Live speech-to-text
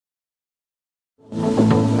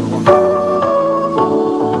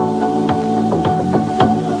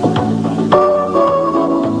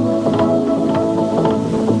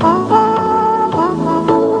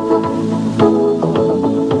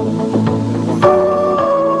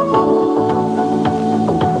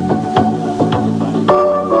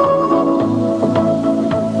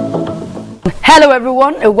Hello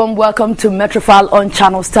everyone, a warm welcome to Metrofile on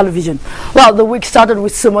Channels Television. Well, the week started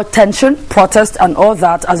with so much tension, protest and all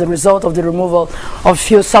that as a result of the removal of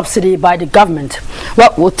fuel subsidy by the government.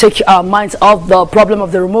 Well, we'll take our minds off the problem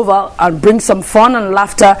of the removal and bring some fun and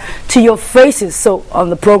laughter to your faces. So on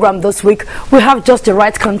the program this week, we have just the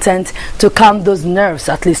right content to calm those nerves,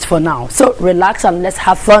 at least for now. So relax and let's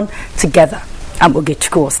have fun together. I'm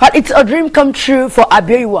Ageiwa. But it's a dream come true for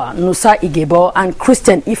Ageiwa Nosa Igiebor and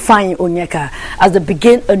Christian Ifeanyi Onyeka as they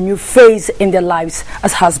begin a new phase in their lives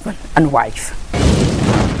as husband and wife.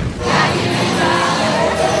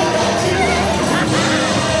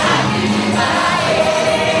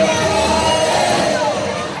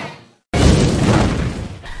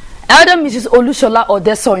 Elder Mrs. Olushola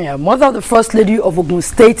Odesonya, mother of the First Lady of Ogun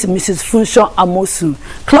State, Mrs. Funsho Amosu,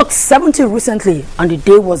 clocked 70 recently and the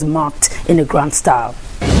day was marked in a grand style.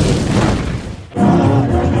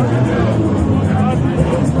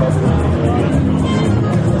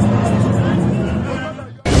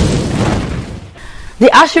 The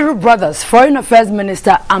Ashiru brothers, Foreign Affairs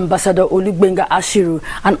Minister Ambassador Olugbenga Ashiru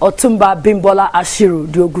and Otumba Bimbola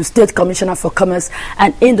Ashiru, the Ogun State Commissioner for Commerce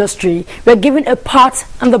and Industry, were given a pat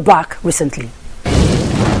on the back recently.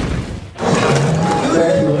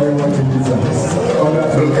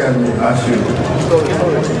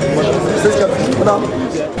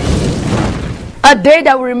 A day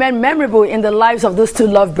that will remain memorable in the lives of those two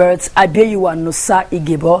lovebirds, Ageiwa Nosa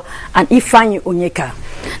Igiebor and Ifeanyi Onyeka.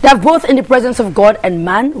 They are both in the presence of God and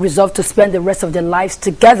man, resolved to spend the rest of their lives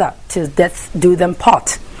together till death do them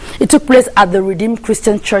part. It took place at the Redeemed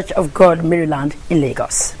Christian Church of God, Maryland, in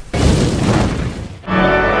Lagos.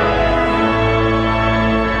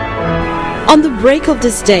 On the break of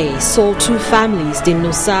this day saw two families, the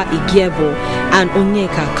Nosa Igiebor and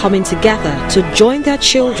Onyeka, coming together to join their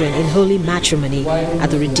children in holy matrimony at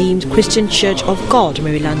the Redeemed Christian Church of God,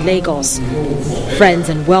 Maryland, Lagos. Friends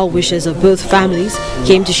and well-wishers of both families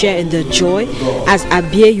came to share in their joy as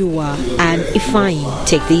Ageiwa and Ifeanyi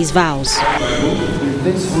take these vows.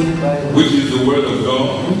 Which is the word of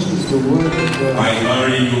God. I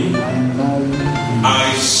marry you.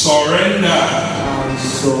 I surrender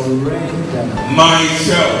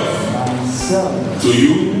myself to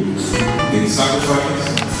you in sacrifice,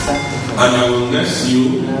 and I will bless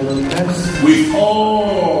you with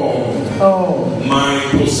all my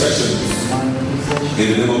possessions. In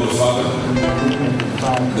the name of the Father,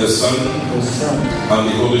 the Son, and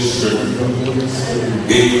the Holy Spirit.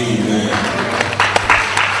 Amen.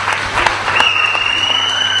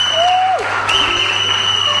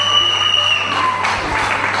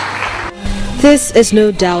 This is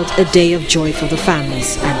no doubt a day of joy for the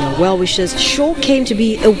families, and their well-wishers sure came to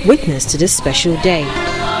be a witness to this special day.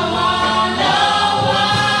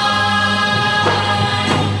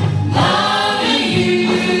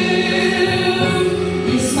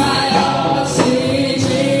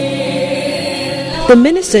 The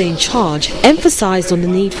minister in charge emphasized on the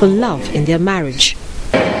need for love in their marriage.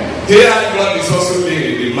 Here God is also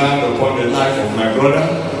laying a demand upon the life of my brother.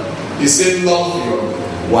 He said, love your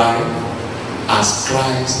wife as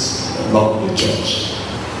Christ loved the church.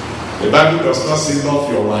 The Bible does not say love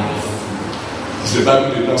your wife. The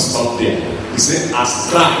Bible did not stop there. He said as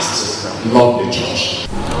Christ loved the church.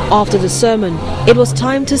 After the sermon, it was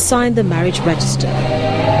time to sign the marriage register.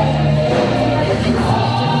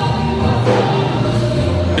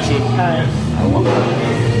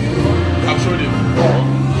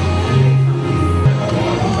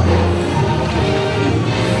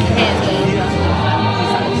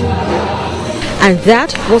 And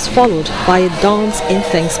that was followed by a dance in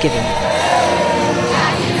Thanksgiving.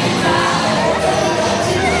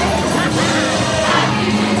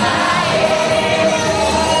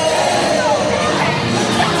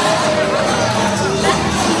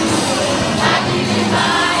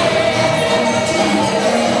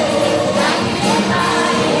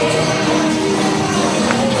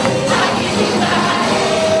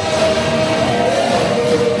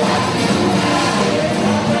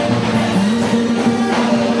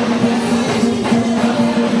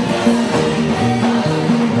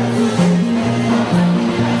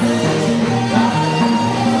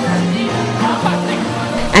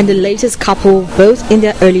 And the latest couple, both in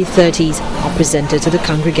their early 30s, are presented to the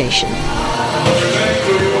congregation.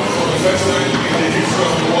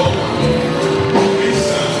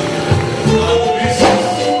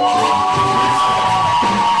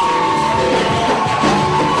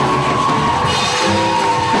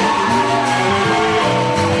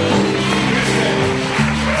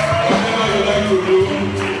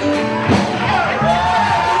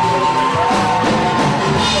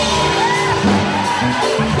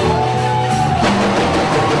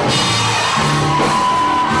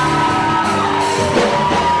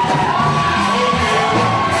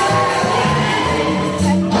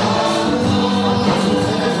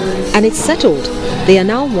 and it's settled. They are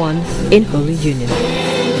now one in holy union.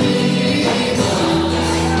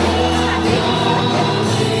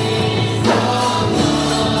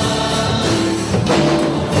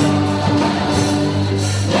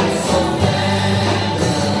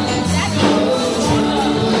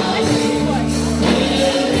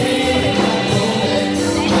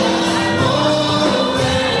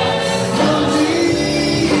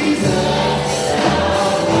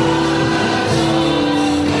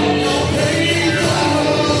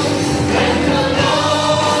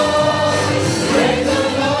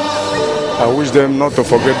 I wish them not to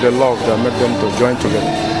forget the love that made them to join together.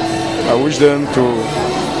 I wish them to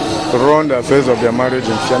run the affairs of their marriage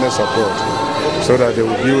in fairness support so that they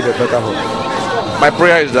will build a better home. My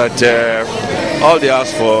prayer is that all they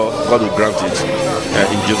ask for, God will grant it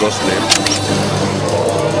in Jesus' name.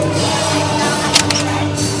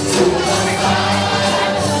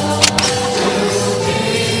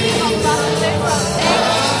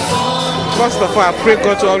 First of all, I pray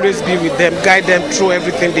God to always be with them, guide them through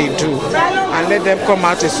everything they do, and let them come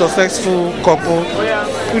out a successful couple,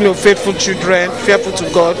 faithful children, fearful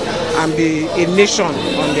to God, and be a nation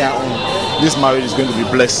on their own. This marriage is going to be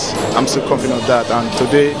blessed. I'm so confident of that, and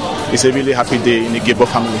today is a really happy day in the Igiebor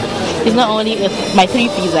family. He's not only my 3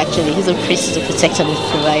 P's actually, he's a priest, he's a protector, and a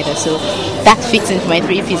provider, so that fits into my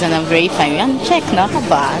 3 P's and I'm very fine. And check now, how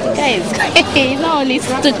bad? The guy is he's not only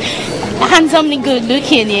handsomely good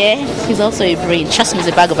looking, yeah, he's also a brain. Trust me,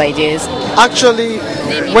 he's a bag of ideas. Actually,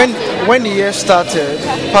 when the year started,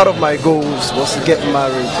 part of my goals was to get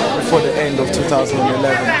married before the end of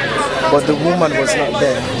 2011, but the woman was not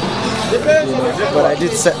there. But I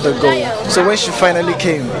did set the goal. So when she finally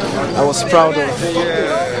came, I was proud of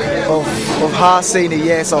her saying a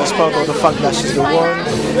yes. I was proud of the fact that she's the one,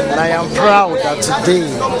 and I am proud that today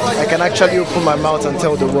I can actually open my mouth and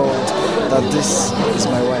tell the world that this is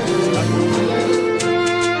my wife.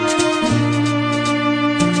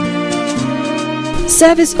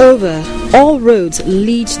 Service over, all roads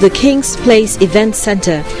lead to the King's Place Event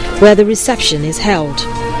Center, where the reception is held.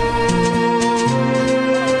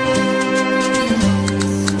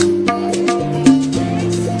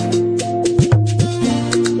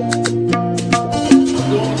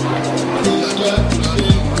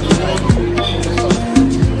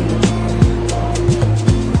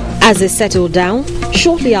 As they settle down,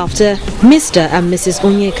 shortly after, Mr. and Mrs.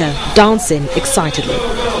 Onyeka dancing excitedly.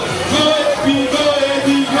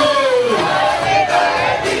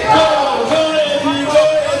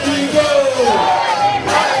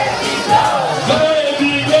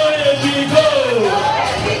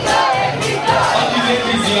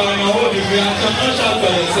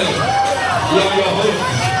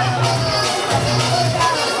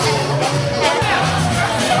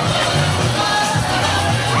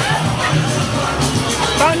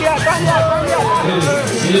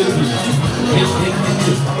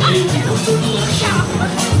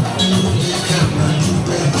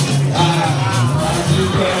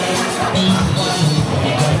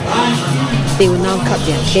 They will now cut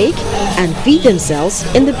their cake and feed themselves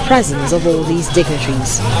in the presence of all these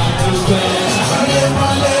dignitaries.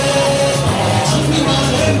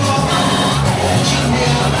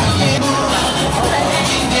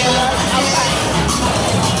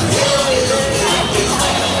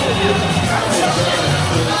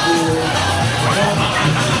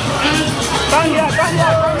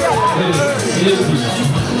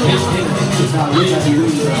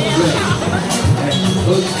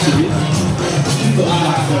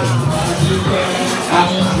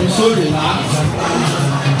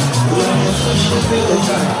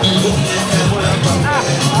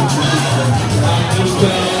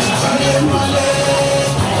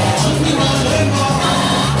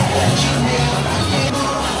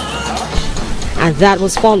 And that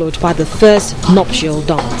was followed by the first nuptial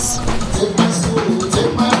dance.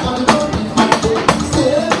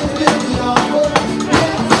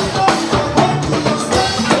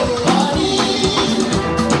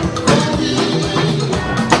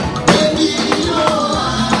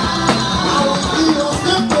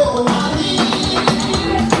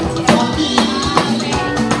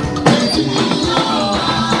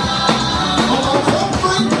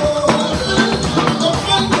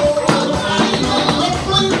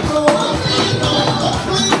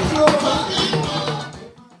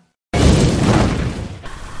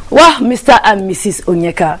 Well, Mr. and Mrs.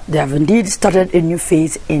 Onyeka, they have indeed started a new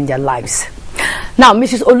phase in their lives. Now,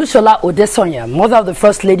 Mrs. Olusola Odesonya, mother of the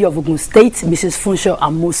First Lady of Ogun State, Mrs. Funsho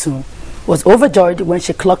Amosun, was overjoyed when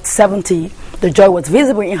she clocked 70 The joy was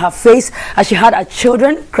visible in her face as she had her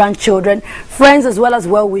children, grandchildren, friends as well as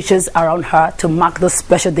well-wishers around her to mark this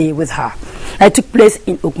special day with her. It took place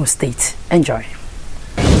in Ogun State. Enjoy.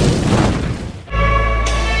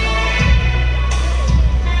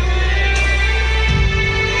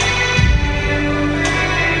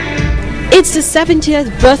 It's the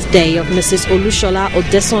 70th birthday of Mrs. Olushola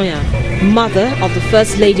Odesonya, mother of the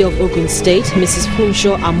First Lady of Ogun State, Mrs.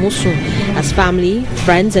 Funsho Amosun, as family,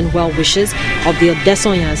 friends and well-wishers of the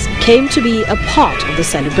Odesonyas came to be a part of the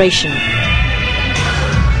celebration.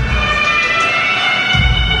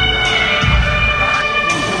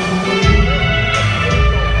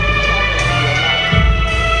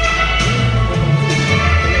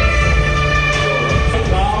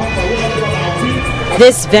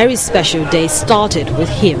 This very special day started with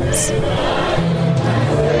hymns.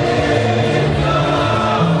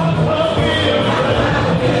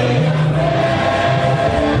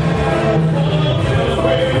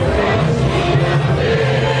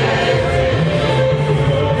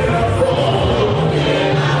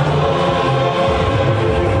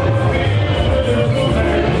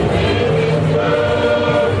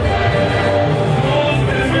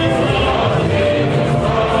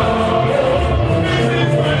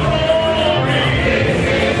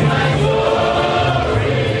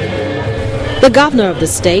 The governor of the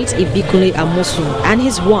state, Ibikule Amosun, and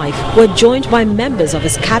his wife were joined by members of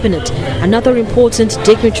his cabinet and other important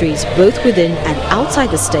dignitaries both within and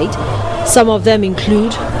outside the state. Some of them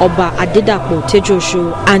include Oba Adedapo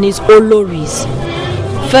Tejosho and his Oloris,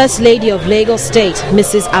 First Lady of Lagos State,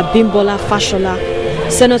 Mrs. Abimbola Fashola,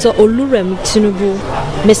 Senator Oluremi Tinubu,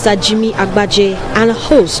 Mr. Jimmy Agbaje, and a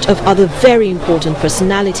host of other very important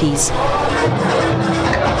personalities.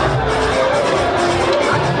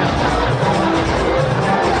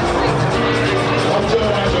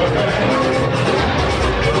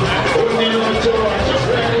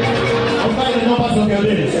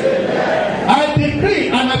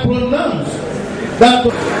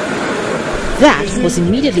 That was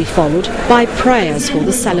immediately followed by prayers for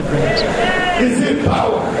the celebrant. Receive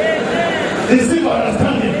power, receive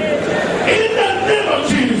understanding. In the name of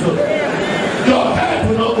Jesus, your head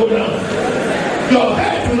will not go down. Your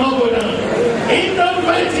head will not go down. In the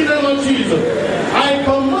mighty name of Jesus, I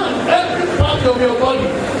command every part of your body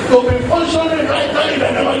to be functioning right now in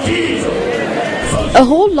the name of Jesus. A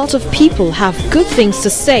whole lot of people have good things to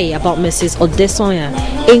say about Mrs. Odesonya,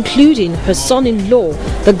 including her son-in-law,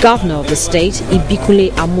 the governor of the state, Ibikule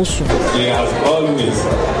Amosun. She has always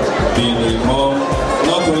been a mom,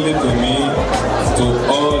 not only to me, to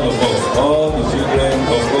all of us, all the children,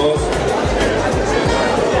 of course,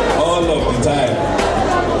 all of the time.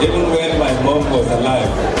 Even when my mom was alive,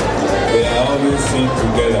 they are always seen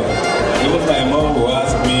together. Even my mom will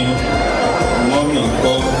ask me, Mommy,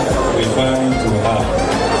 come, referring to her.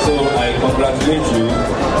 So I congratulate you.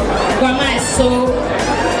 Grandma is so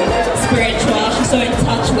spiritual. She's so in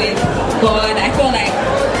touch with God. I feel like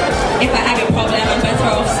if I have a problem, I'm better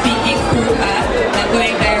off speaking through her than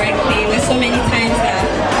going directly. There's so many times that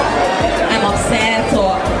I'm upset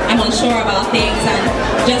or I'm unsure about things, and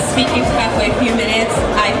just speaking to her for a few minutes,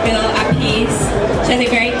 I feel at peace. She has a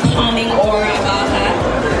very calming aura about her.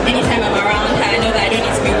 Anytime I'm around her, I know that I don't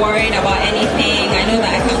need to be worried about anything. I know that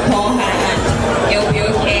I can call her and it'll be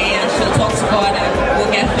okay, and she'll talk to God and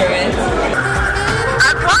we'll get through it.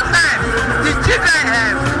 At one time, the children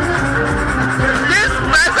have this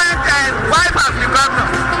present wife of the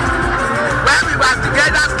governor, when we were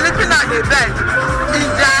together sleeping on the bed in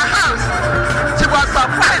their house, she was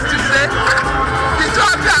surprised to say, the two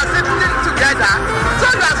of you are sleeping together,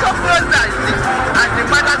 so you are so close like this. And the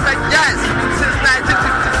mother said, yes, since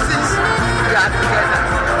 1956 we are together.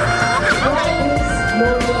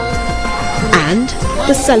 And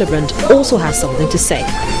the celebrant also has something to say.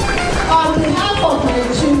 On behalf of my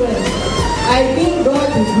children, I give God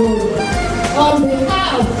the glory. On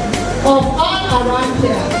behalf of all around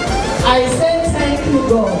here, I say thank you,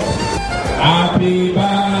 God. Happy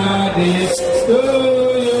birthday to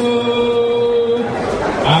you.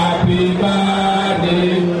 Happy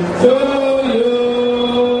birthday to you.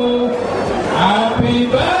 Happy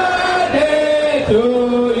birthday to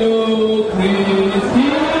you, Christy.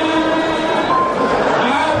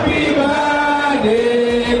 Happy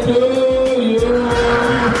birthday to you.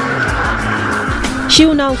 She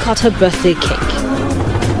will now cut her birthday cake.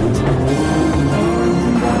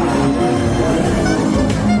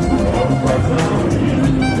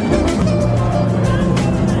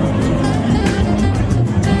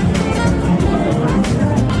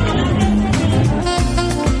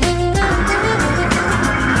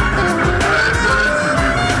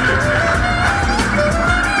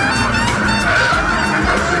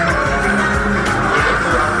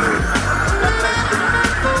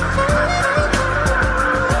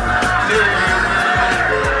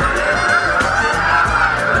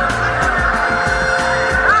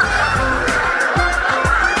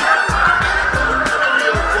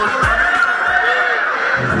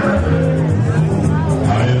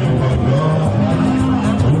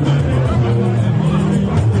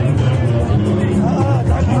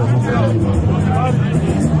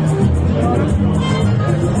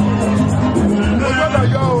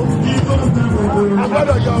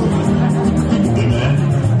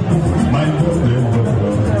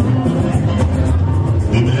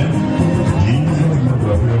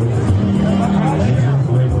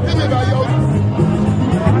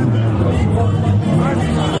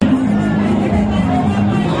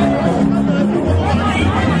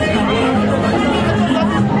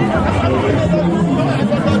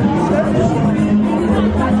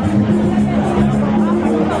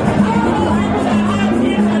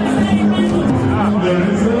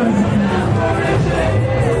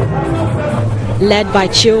 Led by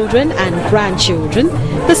children and grandchildren,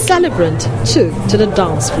 the celebrant took to the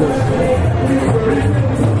dance floor.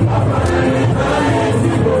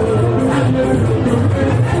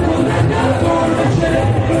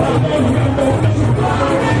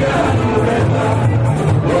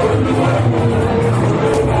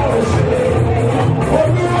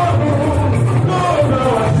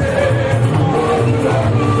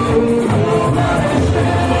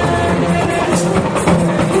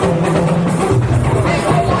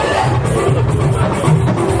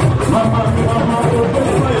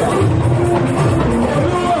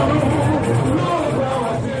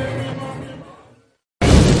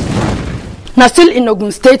 Now, still in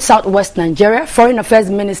Ogun State, southwest Nigeria, Foreign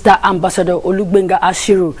Affairs Minister Ambassador Olugbenga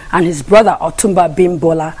Ashiru and his brother Otumba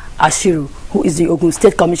Bimbola Ashiru, who is the Ogun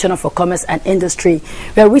State Commissioner for Commerce and Industry,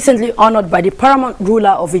 were recently honored by the paramount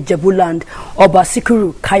ruler of Ijebu land, Oba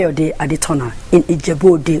Sikuru Kayode Adetona, in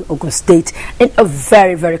Ijebu-Ode, Ogun State, in a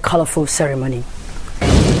very, very colorful ceremony.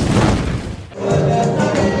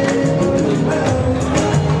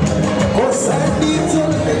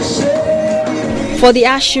 For the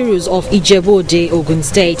Ashirus of Ijebu-Ode, Ogun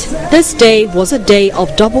State, this day was a day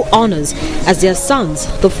of double honors as their sons,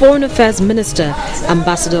 the Foreign Affairs Minister,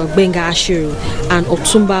 Ambassador Olugbenga Ashiru, and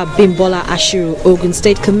Otumba Bimbola Ashiru, Ogun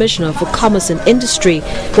State Commissioner for Commerce and Industry,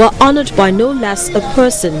 were honored by no less a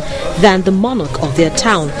person than the monarch of their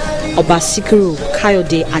town, Oba Sikuru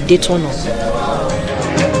Kayode Adetona.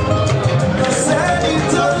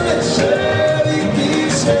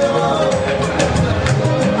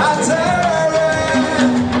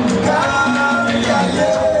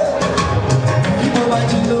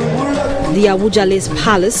 The Awujale's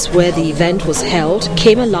palace, where the event was held,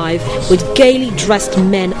 came alive with gaily dressed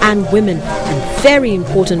men and women and very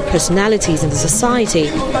important personalities in the society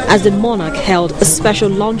as the monarch held a special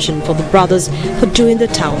luncheon for the brothers for doing the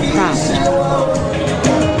town proud.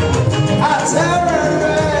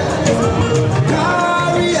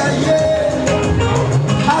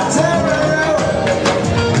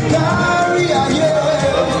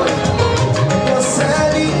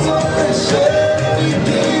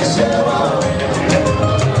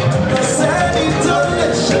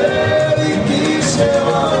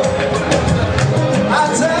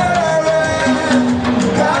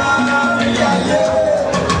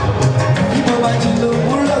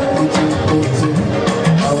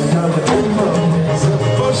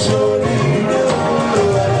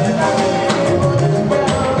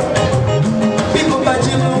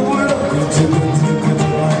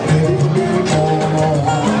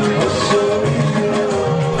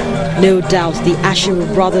 No doubt the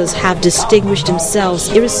Ashiru brothers have distinguished themselves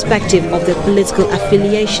irrespective of their political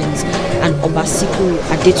affiliations, and Oba Sikuru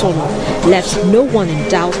Adetona left no one in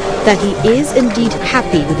doubt that he is indeed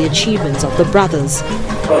happy with the achievements of the brothers.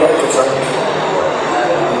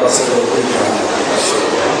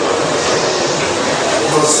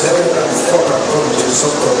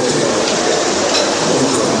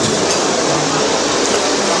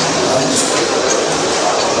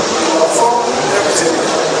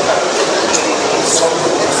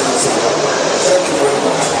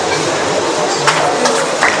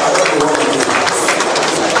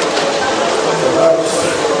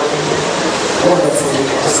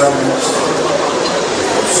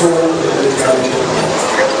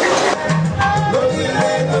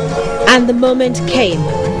 And the moment came.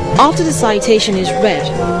 After the citation is read,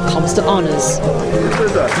 comes the honors.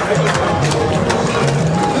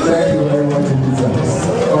 Thank you very much,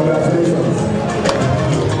 congratulations.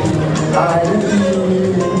 I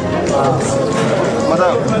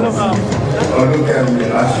really can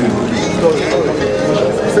ask you.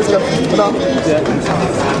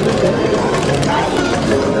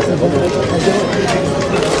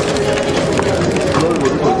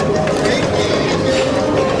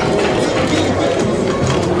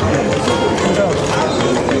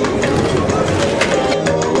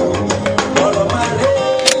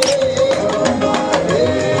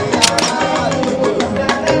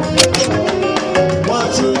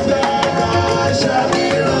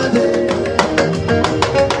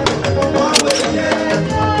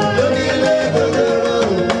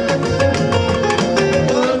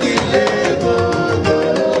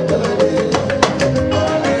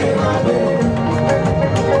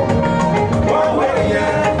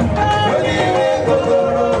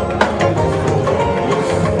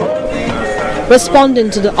 Responding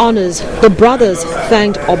to the honors, the brothers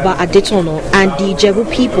thanked Oba Adetono and the Ijebu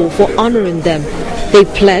people for honoring them. They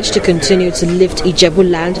pledged to continue to lift Ijebu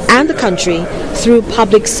land and the country through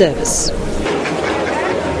public service. As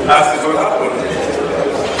it will happen,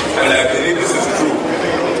 and I believe this is true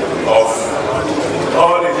of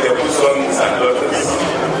all Ijebu sons and daughters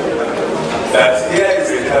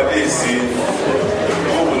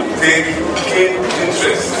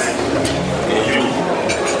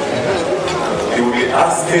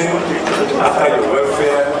after your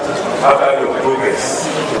welfare, after your progress.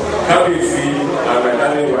 Happy feel and my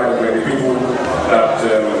darling wife were the people that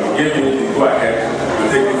gave me the go ahead to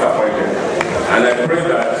take this appointment. And I pray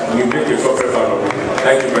that we make a success out of it.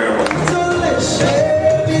 Thank you very much.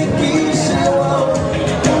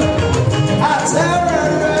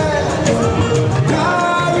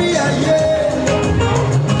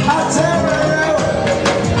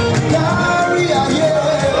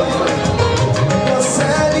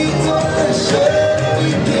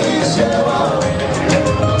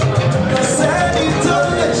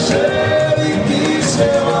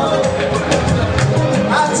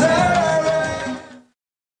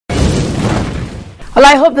 Well,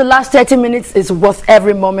 I hope the last 30 minutes is worth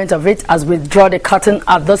every moment of it as we draw the curtain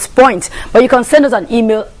at this point. But you can send us an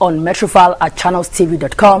email on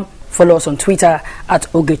metrofile@channelstv.com. Follow us on Twitter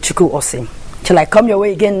at Ogechukwu Ose. Till I come your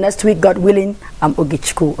way again next week, God willing, I'm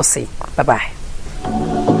Ogechukwu Ose. Bye-bye.